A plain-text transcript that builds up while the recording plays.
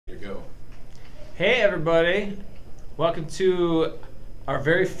Hey everybody, welcome to our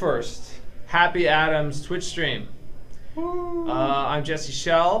very first Happy Adams Twitch stream. I'm Jesse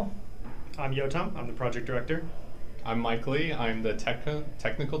Schell. I'm Yotam, I'm the project director. I'm Mike Lee, I'm the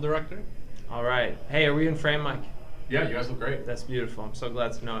technical director. All right, hey, are we in frame, Mike? Yeah, you guys look great. That's beautiful, I'm so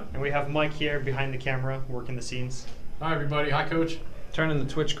glad to know it. And we have Mike here behind the camera, working the scenes. Hi everybody, hi coach. Turning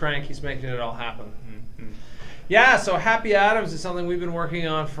the Twitch crank, he's making it all happen. Yeah, so Happy Adams is something we've been working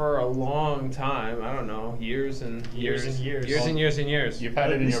on for a long time. I don't know, years and years. Years and years. You've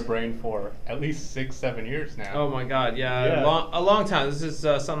had it in your brain for at least 6-7 years now. Oh my God, yeah. A long time. This is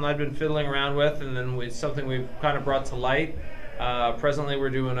something I've been fiddling around with, and then something we've kind of brought to light. Presently we're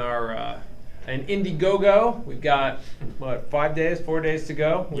doing our an Indiegogo. We've got, what, 4 days to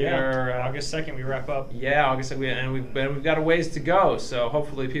go? August 2nd we wrap up. Yeah, August 2nd, and we've got a ways to go, so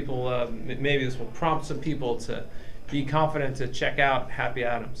hopefully people, maybe this will prompt some people to be confident to check out Happy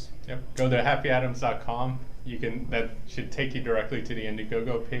Adams. Yep. Go to happyadams.com. That should take you directly to the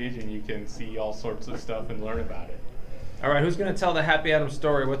Indiegogo page, and you can see all sorts of stuff and learn about it. All right, who's going to tell the Happy Adams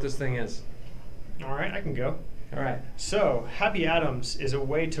story, what this thing is? All right, I can go. All right. So, Happy Adams is a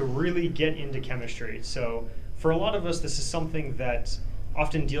way to really get into chemistry. So, for a lot of us, this is something that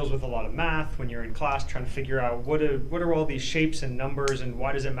often deals with a lot of math when you're in class trying to figure out what are all these shapes and numbers and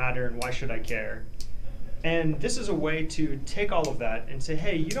why does it matter and why should I care? And this is a way to take all of that and say,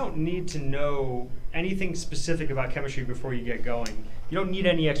 hey, you don't need to know anything specific about chemistry before you get going. You don't need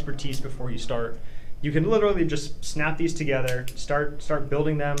any expertise before you start. You can literally just snap these together, start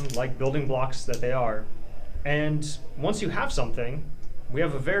building them like building blocks that they are. And once you have something, we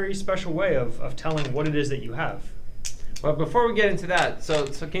have a very special way of telling what it is that you have. Well, before we get into that, so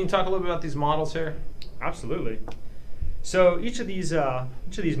can you talk a little bit about these models here? Absolutely. So each of these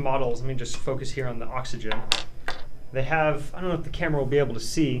models, let me just focus here on the oxygen. They have, I don't know if the camera will be able to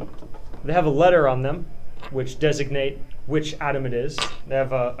see, they have a letter on them which designate which atom it is. They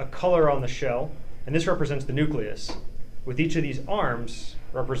have a color on the shell, and this represents the nucleus, with each of these arms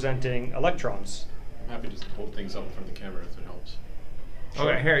representing electrons. I'm happy to hold things up in front of the camera if it helps.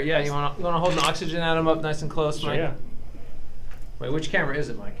 Okay, here, yeah, you want to hold an oxygen atom up nice and close, Sure, Mike? yeah. Wait, which camera is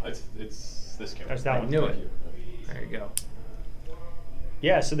it, Mike? It's this camera. That's that I one. knew it. You. There you go.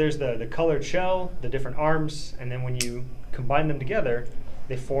 Yeah, so there's the colored shell, the different arms, and then when you combine them together,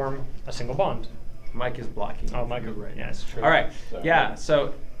 they form a single bond. Mike is blocking. Oh, Mike, You're right. yeah, it's true. All right. Sorry. Yeah.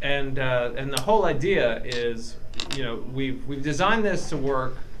 So and the whole idea is, we've designed this to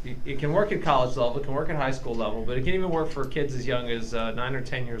work. It can work at college level. It can work at high school level, but it can even work for kids as young as 9 or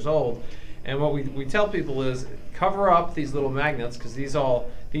 10 years old. And what we tell people is cover up these little magnets, because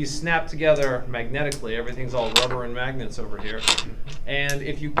these snap together magnetically. Everything's all rubber and magnets over here. And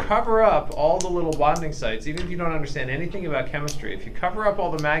if you cover up all the little bonding sites, even if you don't understand anything about chemistry, if you cover up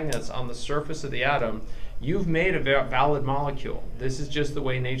all the magnets on the surface of the atom, you've made a valid molecule. This is just the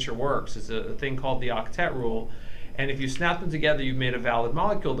way nature works. It's a thing called the octet rule. And if you snap them together, you've made a valid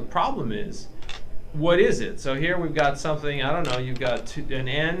molecule. The problem is, what is it? So here we've got something, I don't know, you've got an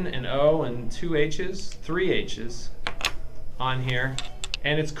N, an O, and 2 H's, 3 H's on here.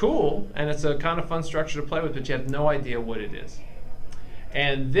 And it's cool, and it's a kind of fun structure to play with, but you have no idea what it is.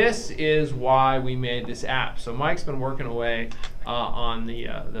 And this is why we made this app. So Mike's been working away on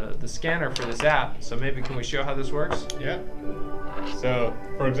the scanner for this app. So maybe can we show how this works? Yeah. So,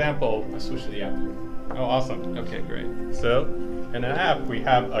 for example, I switched to the app view. oh, awesome. Okay, great. So, in an app, we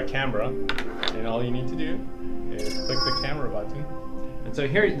have a camera, and all you need to do is click the camera button. And so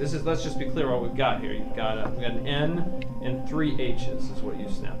here, let's just be clear what we've got here. We've got an N and 3 H's is what you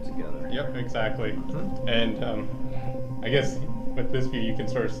snap together. Yep, exactly. And I guess with this view, you can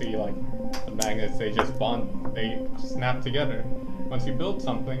sort of see like the magnets, they snap together. Once you build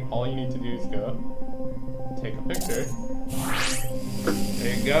something, all you need to do is go take a picture.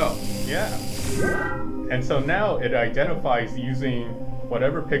 There you go. Yeah. And so now it identifies using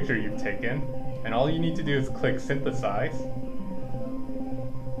whatever picture you've taken, and all you need to do is click synthesize.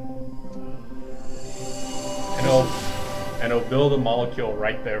 And it'll build a molecule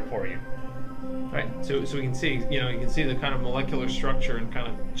right there for you. Right, so we can see, you can see the kind of molecular structure and kind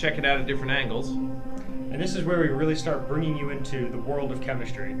of check it out at different angles. And this is where we really start bringing you into the world of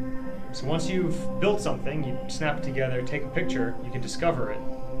chemistry. So once you've built something, you snap it together, take a picture, you can discover it.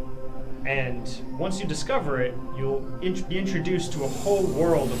 And once you discover it, you'll be introduced to a whole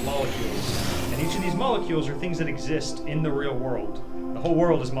world of molecules. And each of these molecules are things that exist in the real world. The whole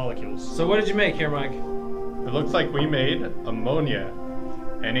world is molecules. So what did you make here, Mike? It looks like we made ammonia,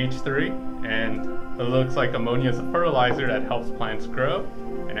 NH3, and it looks like ammonia is a fertilizer that helps plants grow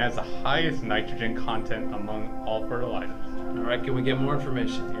and has the highest nitrogen content among all fertilizers. All right, can we get more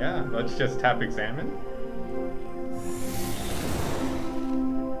information? Yeah, let's just tap examine.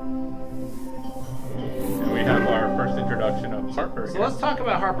 And we have our first introduction of Harper. So here. let's talk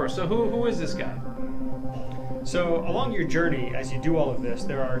about Harper. So who is this guy? So along your journey, as you do all of this,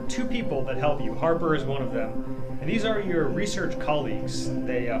 there are two people that help you. Harper is one of them. And these are your research colleagues.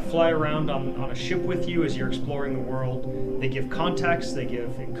 They fly around on a ship with you as you're exploring the world. They give context, they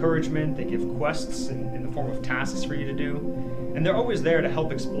give encouragement, they give quests in the form of tasks for you to do. And they're always there to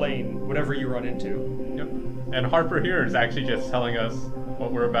help explain whatever you run into. Yep. And Harper here is actually just telling us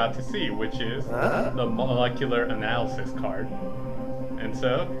what we're about to see, which is the molecular analysis card. And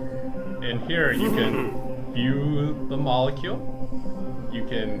so, in here you can view the molecule, you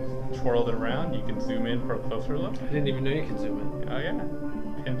can twirl it around, you can zoom in for a closer look. I didn't even know you could zoom in. Oh yeah,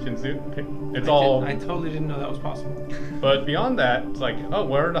 pinch and zoom. It's I totally didn't know that was possible. But beyond that, it's like, oh,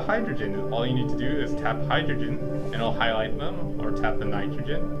 where are the hydrogen? All you need to do is tap hydrogen, and it'll highlight them, or tap the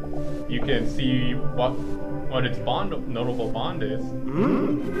nitrogen. You can see what its notable bond is.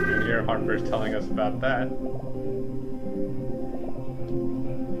 And here Harper's telling us about that.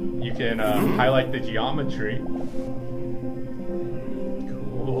 You can highlight the geometry.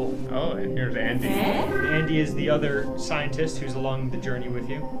 Cool. Oh, and here's Andy. Andy is the other scientist who's along the journey with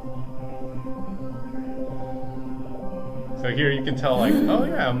you. So here you can tell, like, oh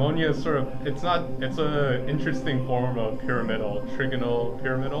yeah, ammonia is sort of, it's an interesting form of pyramidal, trigonal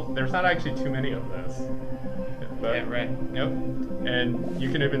pyramidal. There's not actually too many of those. But, Yeah, right. Yep. And you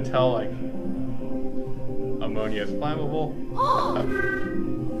can even tell, like, ammonia is flammable.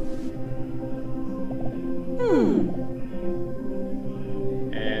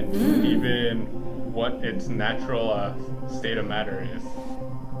 And even what its natural state of matter is.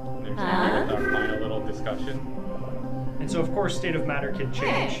 There's our final little discussion. And so, of course, state of matter can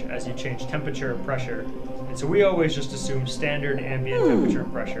change as you change temperature and pressure. And so we always just assume standard ambient temperature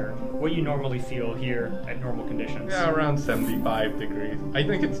and pressure, what you normally feel here at normal conditions. Yeah, around 75 degrees. I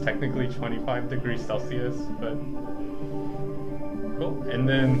think it's technically 25 degrees Celsius, but cool. And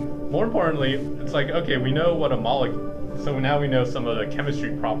then, more importantly, it's like, okay, we know what a molecule, so now we know some of the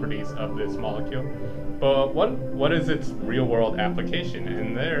chemistry properties of this molecule, but what is its real-world application?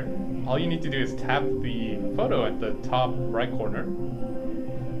 And there, all you need to do is tap the photo at the top right corner,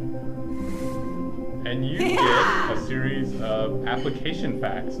 and you get a series of application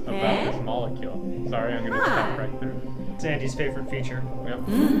facts about this molecule. Sorry, I'm going to tap right there. It's Andy's favorite feature. Yep.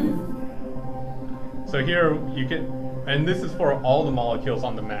 So here you get, and this is for all the molecules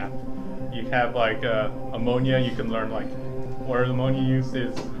on the map. You have like ammonia, you can learn like where ammonia use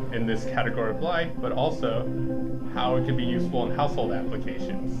is in this category of life, but also how it can be useful in household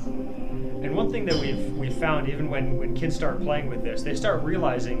applications. And one thing that we've found, even when kids start playing with this, they start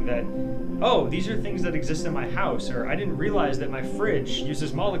realizing that, oh, these are things that exist in my house, or I didn't realize that my fridge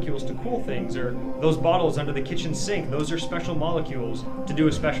uses molecules to cool things, or those bottles under the kitchen sink, those are special molecules to do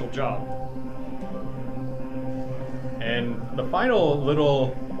a special job. And the final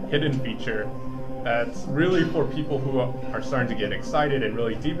little hidden feature that's really for people who are starting to get excited and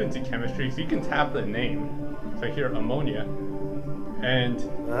really deep into chemistry, so you can tap the name. So here, ammonia. And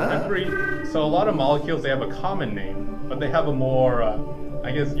so a lot of molecules, they have a common name, but they have a more,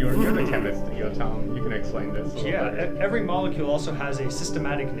 I guess you're the chemist, Tom, you can explain this a little Yeah, better. every molecule also has a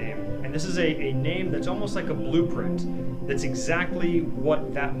systematic name, and this is a name that's almost like a blueprint that's exactly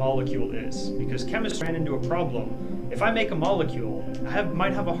what that molecule is, because chemists ran into a problem. If I make a molecule, I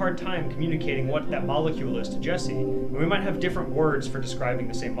might have a hard time communicating what that molecule is to Jesse, and we might have different words for describing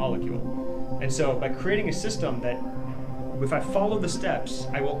the same molecule. And so by creating a system that, if I follow the steps,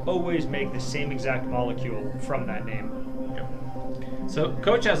 I will always make the same exact molecule from that name. So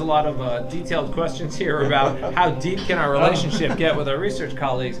Coach has a lot of detailed questions here about how deep can our relationship get with our research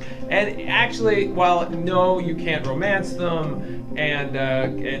colleagues. And actually, while no, you can't romance them and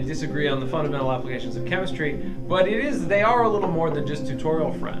disagree on the fundamental applications of chemistry, but they are a little more than just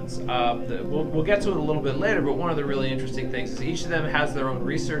tutorial friends. We'll get to it a little bit later, but one of the really interesting things is each of them has their own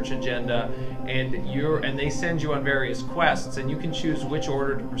research agenda, and they send you on various quests, and you can choose which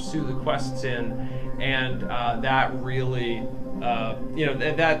order to pursue the quests in, and that really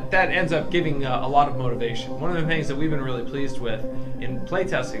that ends up giving a lot of motivation. One of the things that we've been really pleased with in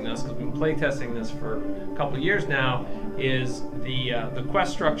playtesting this, because we've been playtesting this for a couple of years now, is the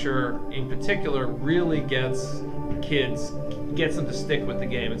quest structure in particular really gets them to stick with the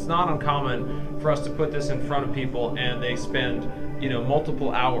game. It's not uncommon for us to put this in front of people and they spend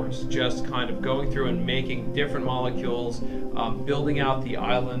multiple hours just kind of going through and making different molecules, building out the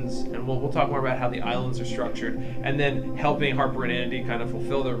islands, and we'll talk more about how the islands are structured, and then helping Harper and Andy kind of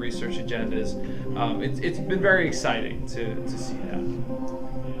fulfill their research agendas. It's been very exciting to see that.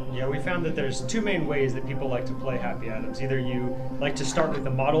 Yeah, we found that there's two main ways that people like to play Happy Atoms. Either you like to start with the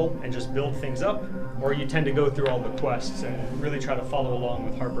model and just build things up, or you tend to go through all the quests and really try to follow along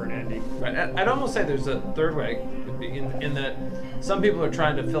with Harper and Andy. Right. I'd almost say there's a third way, in that some people are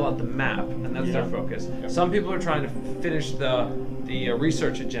trying to fill out the map, and that's their focus. Some people are trying to finish the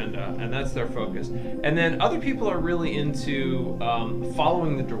research agenda, and that's their focus. And then other people are really into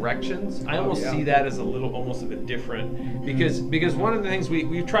following the directions. I almost see that as a little, almost of a different, because one of the things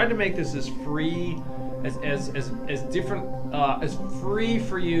we've tried to make this as free, as different, as free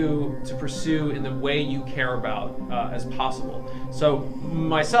for you to pursue in the way you care about as possible. So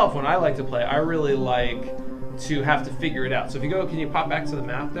myself, when I like to play, I really like to have to figure it out. So if you go, can you pop back to the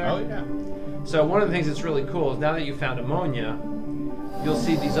map there? Oh yeah. So one of the things that's really cool is now that you found ammonia, you'll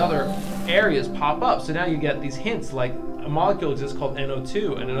see these other areas pop up. So now you get these hints, like a molecule exists called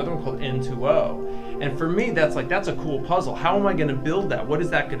NO2 and another one called N2O. And for me, that's a cool puzzle. How am I going to build that? What is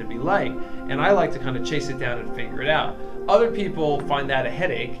that going to be like? And I like to kind of chase it down and figure it out. Other people find that a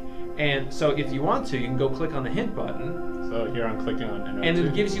headache. And so if you want to, you can go click on the hint button. So here I'm clicking on NO2. And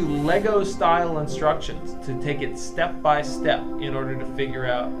it gives you Lego style instructions to take it step by step in order to figure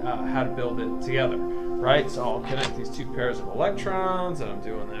out how to build it together. Right, so I'll connect these two pairs of electrons, and I'm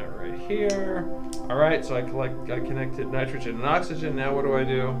doing that right here. All right, so I connected nitrogen and oxygen. Now what do I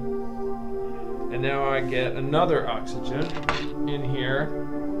do? And now I get another oxygen in here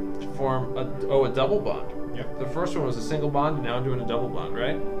to form a double bond. Yep. The first one was a single bond, and now I'm doing a double bond,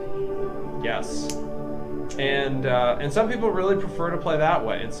 right? Yes. And some people really prefer to play that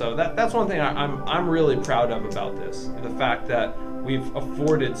way, and so that's one thing I'm really proud of about this, the fact that we've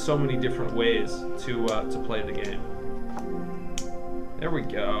afforded so many different ways to play the game. There we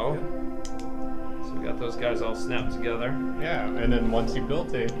go. So we got those guys all snapped together. Yeah, and then once you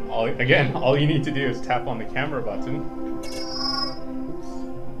built it, all you need to do is tap on the camera button.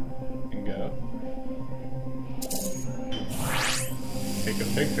 And go. Take a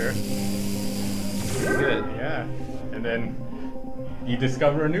picture. Good. Yeah, and then you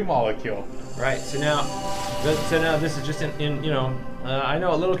discover a new molecule. Right. So now this is just in I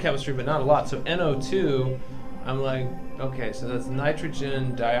know a little chemistry, but not a lot. So NO2, I'm like, okay, so that's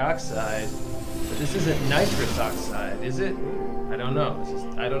nitrogen dioxide, but this isn't nitrous oxide, is it? I don't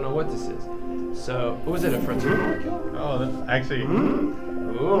know. I don't know what this is. So, what was it? A frontier molecule? Oh, that's actually.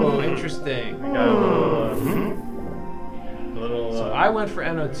 Ooh, interesting. I got a little. So I went for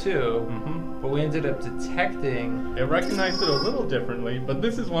NO2. But we ended up detecting... It recognized it a little differently, but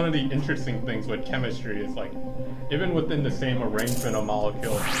this is one of the interesting things with chemistry. Is like, even within the same arrangement of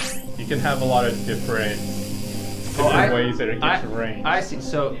molecules, you can have a lot of different ways that it gets arranged. I see.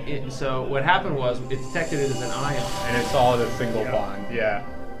 So what happened was it detected it as an ion. And it's all a single bond, yeah.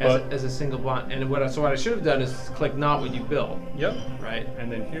 As a single bond. And what I should have done is click not what you built. Yep. Right?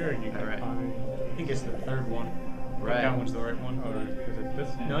 And then here you can find... I think it's the third one. Right. That one's the right one. Or is it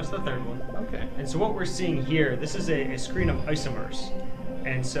this one? No, it's the third one. Okay. And so what we're seeing here, this is a screen of isomers.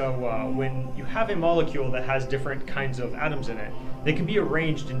 And so when you have a molecule that has different kinds of atoms in it, they can be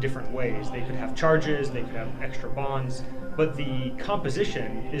arranged in different ways. They could have charges, they could have extra bonds, but the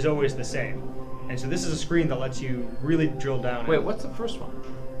composition is always the same. And so this is a screen that lets you really drill down. Wait, what's the first one?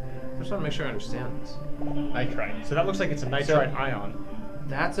 I just want to make sure I understand this. Nitrite. So that looks like it's a nitrite ion.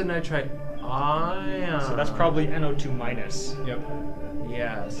 That's a nitrite ion. So that's probably NO2 minus. Yep.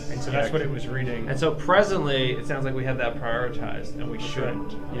 Yes. And so that's what it was reading. And so presently, it sounds like we have that prioritized, and we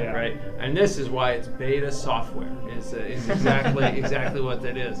shouldn't. Yeah. Right. And this is why it's beta software. Is exactly what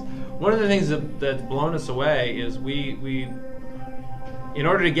that is. One of the things that's blown us away is we in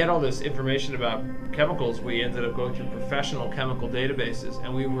order to get all this information about chemicals, we ended up going through professional chemical databases,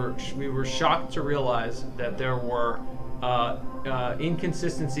 and we were shocked to realize that there were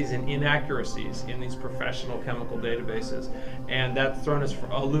inconsistencies and inaccuracies in these professional chemical databases, and that's thrown us for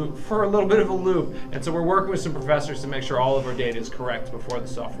a little bit of a loop. And so we're working with some professors to make sure all of our data is correct before the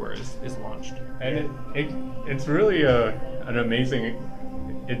software is launched. And it's really an amazing,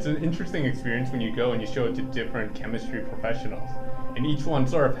 it's an interesting experience when you go and you show it to different chemistry professionals, and each one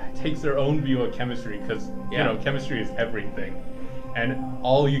sort of takes their own view of chemistry, because you know, chemistry is everything, and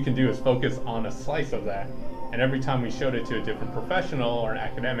all you can do is focus on a slice of that. And every time we showed it to a different professional or an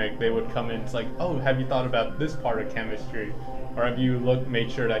academic, they would come in, it's like, oh, have you thought about this part of chemistry? Or have you made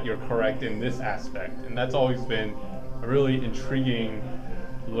sure that you're correct in this aspect? And that's always been a really intriguing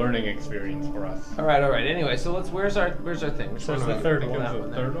learning experience for us. All right. Anyway, so where's our thing? Which So it's one the do I- third I think one. it's That the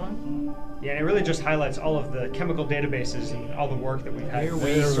one third there. one. Yeah, and it really just highlights all of the chemical databases and all the work that we've had. Here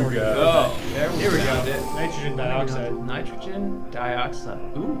There we sorted go. it. Oh, there we Here we found go. it. Nitrogen dioxide. Nitrogen dioxide.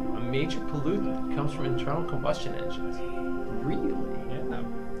 Ooh, a major pollutant comes from internal combustion engines. Really? Yeah.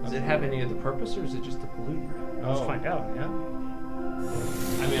 Does it have any other purpose, or is it just a pollutant? Let's find out. Yeah.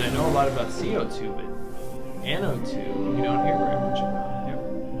 I mean, I know a lot about CO2, but NO2 we don't hear very much about. Yep.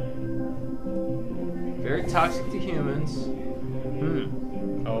 Very toxic to humans.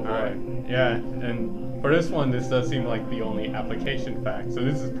 Oh boy. Alright. Yeah, and for this one, this does seem like the only application fact. So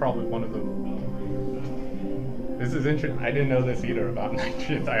this is probably one of them. This is interesting. I didn't know this either about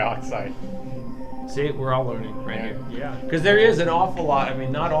nitrogen dioxide. See, we're all learning right Yeah. here. Yeah. Because there is an awful lot. I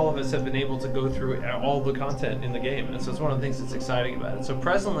mean, not all of us have been able to go through all the content in the game, and so it's one of the things that's exciting about it. So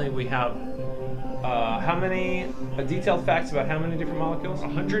presently we have how many detailed facts about how many different molecules?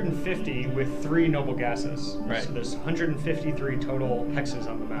 150 with 3 noble gases. Right. So there's 153 total hexes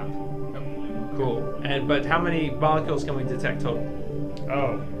on the map. Cool. But how many molecules can we detect total?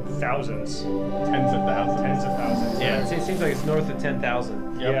 Oh, thousands. Tens of thousands. Tens of thousands. Yeah, it seems like it's north of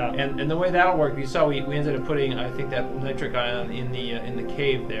 10,000. Yep. Yeah. And the way that'll work, you saw we ended up putting, I think, that nitric ion in the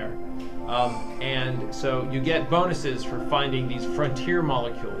cave there. And so you get bonuses for finding these frontier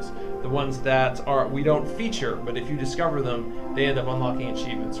molecules, the ones that we don't feature, but if you discover them, they end up unlocking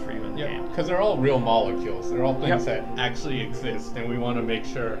achievements for you in the Yeah, game. because they're all real molecules. They're all things Yep. that actually exist, and we want to make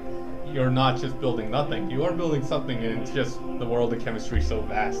sure you're not just building nothing. You are building something, and it's just the world of chemistry is so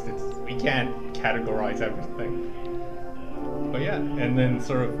vast. We can't categorize everything. But yeah, and then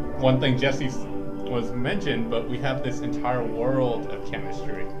sort of one thing Jesse was mentioned, but we have this entire world of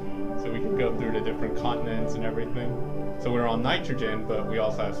chemistry. So we can go through the different continents and everything. So we're on nitrogen, but we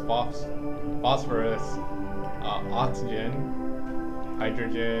also have phosphorus, oxygen,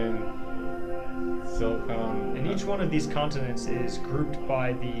 hydrogen, silicon. And each one of these continents is grouped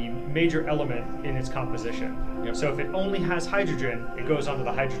by the major element in its composition. Yep. So if it only has hydrogen, it goes onto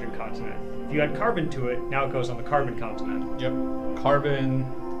the hydrogen continent. If you add carbon to it, now it goes on the carbon continent. Yep. Carbon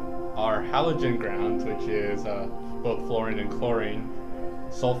are halogen grounds, which is both fluorine and chlorine.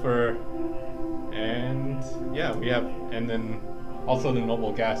 Sulfur, and yeah, we have, and then also the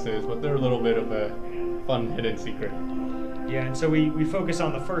noble gases, but they're a little bit of a fun hidden secret. Yeah, and so we focus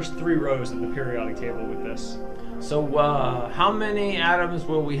on the first 3 rows of the periodic table with this. So how many atoms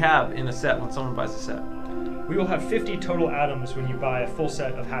will we have in a set when someone buys a set? We will have 50 total atoms when you buy a full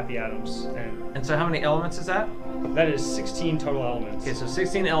set of happy atoms, And so how many elements is that? and that is 16 total elements. Okay, so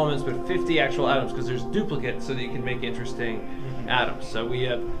 16 elements, but 50 actual atoms, because there's duplicates so that you can make interesting atoms. So we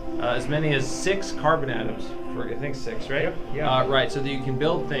have as many as 6 carbon atoms, for I think 6, right? Yep, yeah. Right, so that you can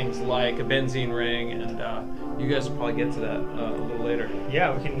build things like a benzene ring, and you guys will probably get to that a little later.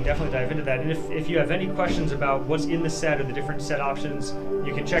 Yeah, we can definitely dive into that. And if you have any questions about what's in the set or the different set options,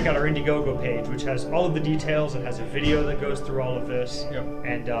 you can check out our Indiegogo page, which has all of the details. It has a video that goes through all of this, Yep.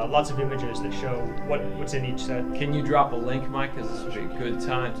 and lots of images that show what's in each set. Can you drop a link, Mike? Because this would be a good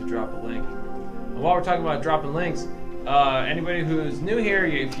time to drop a link. And while we're talking about dropping links, anybody who's new here,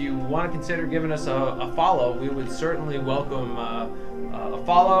 if you want to consider giving us a follow, we would certainly welcome a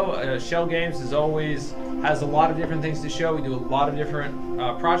follow. Schell Games has a lot of different things to show. We do a lot of different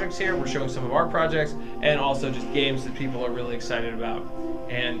projects here. We're showing some of our projects, and also just games that people are really excited about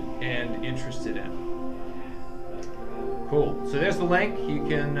and interested in. Cool. So there's the link. You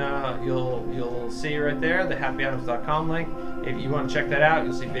can you'll see right there, the happyatoms.com link. If you want to check that out,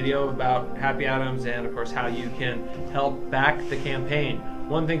 you'll see video about Happy Atoms and of course how you can help back the campaign.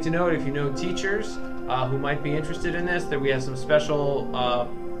 One thing to note, if you know teachers who might be interested in this, that we have some special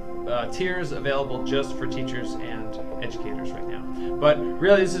tiers available just for teachers and educators right now. But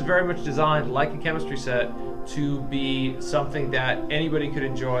really, this is very much designed, like a chemistry set, to be something that anybody could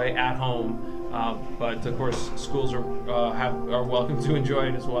enjoy at home. But of course, schools are welcome to enjoy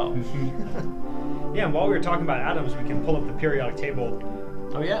it as well. Yeah, and while we were talking about atoms, we can pull up the periodic table.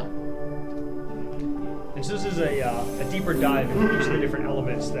 Oh yeah. And so this is a deeper dive into each of the different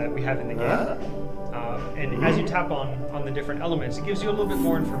elements that we have in the game. And as you tap on the different elements, it gives you a little bit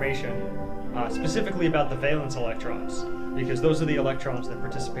more information, specifically about the valence electrons, because those are the electrons that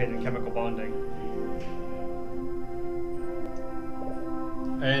participate in chemical bonding.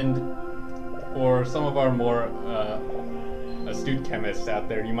 And for some of our more astute chemists out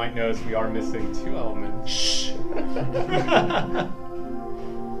there, you might notice we are missing 2 elements. Shh.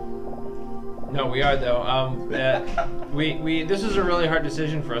 No, we are though. This is a really hard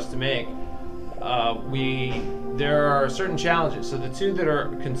decision for us to make. There are certain challenges. So the 2 that are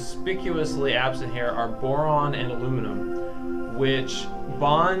conspicuously absent here are boron and aluminum, which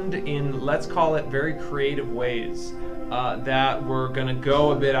bond in, let's call it, very creative ways that were going to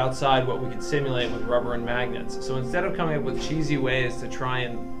go a bit outside what we could simulate with rubber and magnets. So instead of coming up with cheesy ways to try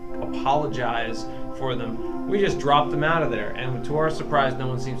and apologize for them, we just dropped them out of there, and to our surprise, no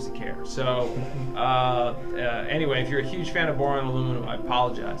one seems to care. So anyway, if you're a huge fan of boron and aluminum, I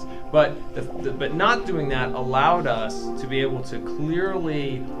apologize. But but not doing that allowed us to be able to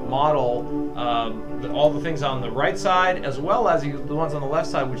clearly model all the things on the right side, as well as the ones on the left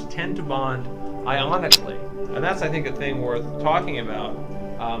side, which tend to bond ionically. And that's, I think, a thing worth talking about.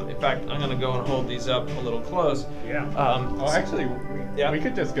 In fact, I'm going to go and hold these up a little close. Yeah. Actually, we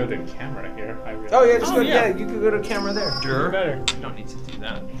could just go to camera here. I realize. Oh yeah, just go. Yeah, you could go to camera there. Sure. Better. You don't need to do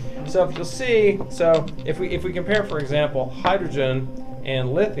that. So if you'll see, so if we compare, for example, hydrogen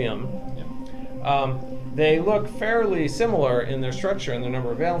and lithium, they look fairly similar in their structure and the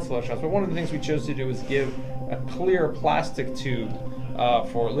number of valence electrons. But one of the things we chose to do was give a clear plastic tube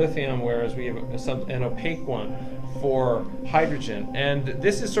for lithium, whereas we have an opaque one for hydrogen. And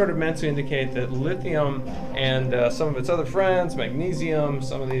this is sort of meant to indicate that lithium and some of its other friends, magnesium,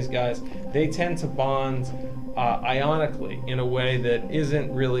 some of these guys, they tend to bond ionically in a way that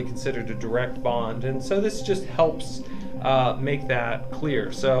isn't really considered a direct bond. And so this just helps make that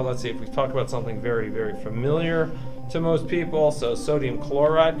clear. So let's see if we talk about something very, very familiar to most people. So sodium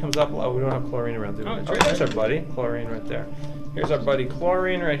chloride comes up. Oh, we don't have chlorine around, do we? Oh, there's our buddy, chlorine right there. Here's our buddy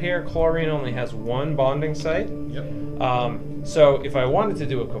chlorine right here. Chlorine only has one bonding site. Yep. So if I wanted to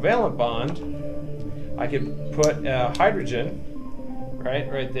do a covalent bond, I could put hydrogen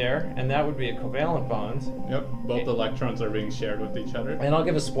right there, and that would be a covalent bond. Yep. Both electrons are being shared with each other. And I'll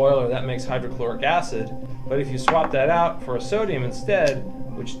give a spoiler, that makes hydrochloric acid. But if you swap that out for a sodium instead,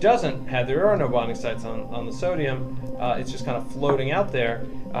 which doesn't have, there are no bonding sites on the sodium, it's just kind of floating out there,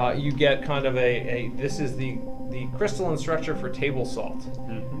 you get kind of this is the crystalline structure for table salt.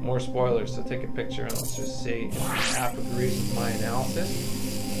 Mm-hmm. More spoilers, so take a picture and let's just see if half agrees with my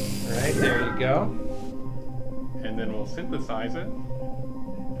analysis. All right, there you go. And then we'll synthesize it.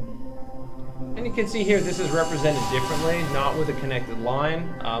 And you can see here this is represented differently, not with a connected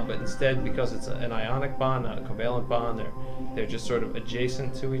line, but instead because it's an ionic bond, not a covalent bond, they're just sort of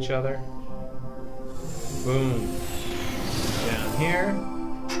adjacent to each other. Boom. Down here.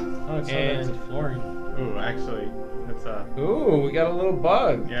 Oh, it's a fluorine. Ooh, actually, that's Ooh, we got a little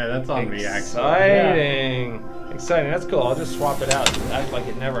bug. Yeah, that's on me, actually. Exciting. Yeah. Exciting. That's cool. I'll just swap it out. Act like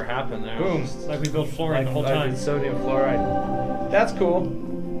it never happened there. Boom. It's like we built fluorine the whole time. Sodium fluoride. That's cool.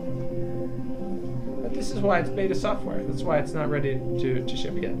 But this is why it's beta software. That's why it's not ready to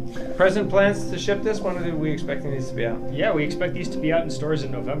ship yet. Present plans to ship this? When are we expecting these to be out? Yeah, we expect these to be out in stores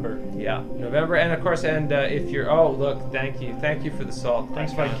in November. Yeah, November. And of course, if you're, oh, look, thank you for the salt.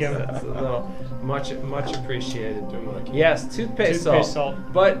 Thanks, Mike Kim. That's a little, much appreciated. Yes, toothpaste salt.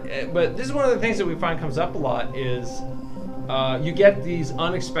 But this is one of the things that we find comes up a lot is you get these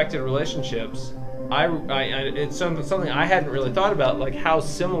unexpected relationships. It's something I hadn't really thought about, like how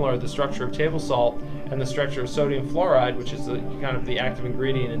similar the structure of table salt and the structure of sodium fluoride, which is kind of the active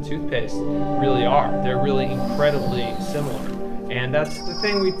ingredient in toothpaste, really are. They're really incredibly similar, and that's the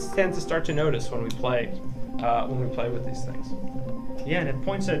thing we tend to start to notice when we play with these things. Yeah, and it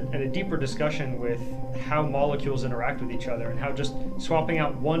points at a deeper discussion with how molecules interact with each other and how just swapping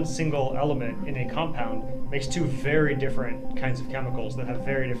out one single element in a compound makes two very different kinds of chemicals that have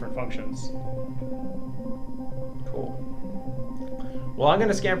very different functions. Cool. Well, I'm going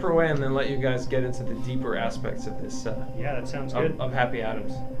to scamper away and then let you guys get into the deeper aspects of this. Yeah, that sounds good. Of happy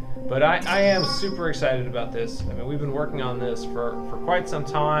atoms. But I am super excited about this. I mean, we've been working on this for quite some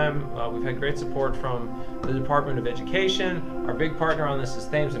time. We've had great support from the Department of Education. Our big partner on this is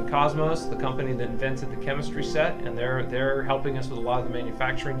Thames and Cosmos, the company that invented the chemistry set, and they're helping us with a lot of the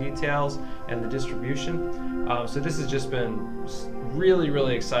manufacturing details and the distribution. So this has just been really,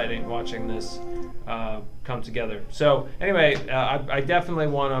 really exciting watching this come together. So anyway, I definitely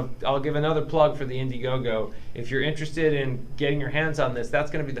I'll give another plug for the Indiegogo. If you're interested in getting your hands on this,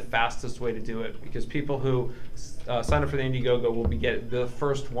 that's going to be the fastest way to do it, because people who sign up for the Indiegogo will be the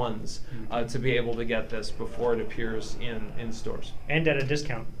first ones to be able to get this before it appears in stores. And at a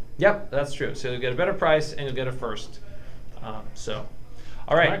discount. Yep, that's true. So you'll get a better price and you'll get it first. All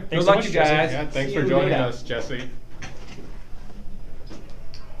right. Thanks so much, you guys. Yeah, thanks for joining us, Jesse.